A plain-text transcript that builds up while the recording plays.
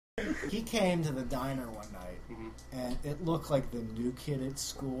He came to the diner one night, and it looked like the new kid at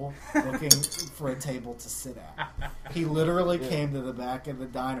school looking for a table to sit at. He literally came to the back of the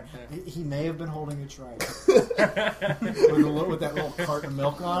diner. He may have been holding a tray with that little carton of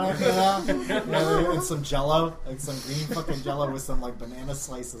milk on it, and some Jello, like some green fucking Jello with some like banana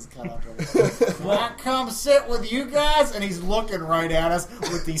slices cut up. Can I come sit with you guys? And he's looking right at us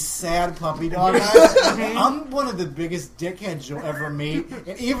with these sad puppy dog eyes. I'm one of the biggest dickheads you'll ever meet,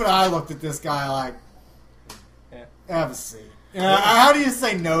 and even I looked at this guy like, have a seat. How do you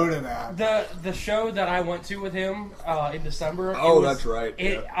say no to that? The show that I went to with him in December. That's right.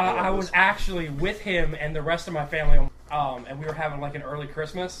 I was actually with him and the rest of my family, and we were having like an early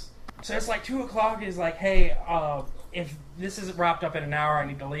Christmas. So it's like 2 o'clock. He's like, hey, if this isn't wrapped up in an hour, I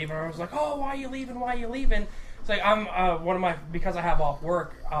need to leave. And I was like, oh, why are you leaving? Why are you leaving? It's like because I have off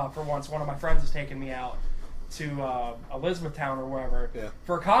work for once. One of my friends is taking me out to Elizabethtown or wherever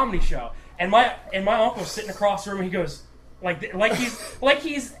for a comedy show. And my uncle's sitting across the room. And he goes like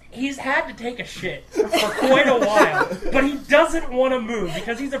he's had to take a shit for quite a while, but he doesn't want to move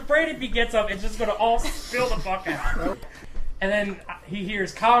because he's afraid if he gets up, it's just going to all spill the fuck out. And then he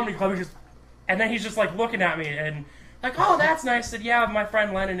hears comedy club, and then he's just like looking at me and like, oh, that's nice. I said, yeah, my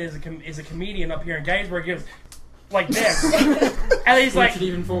friend Lennon is a comedian up here in Gettysburg. He goes like this, and he's like,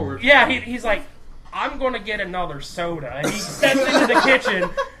 even forward. Yeah, he's like, I'm going to get another soda, and he steps into the kitchen.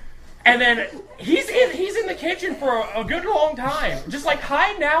 And then he's in the kitchen for a good long time, just like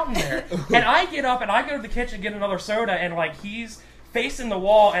hiding out in there. And I get up and I go to the kitchen to get another soda, and like he's facing the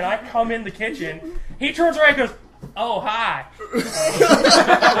wall, and I come in the kitchen. He turns around and goes, "Oh, hi."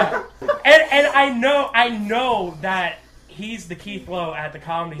 and I know that he's the Keith Lowe at the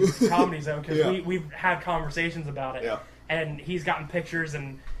comedy zone because we've had conversations about it, and he's gotten pictures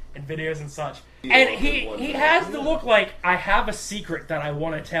and videos and such. And he has to look like, I have a secret that I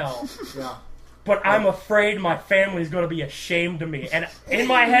want to tell. Yeah. But I'm afraid my family's going to be ashamed of me. And in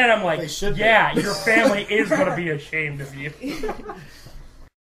my head, I'm like, yeah, your family is going to be ashamed of you.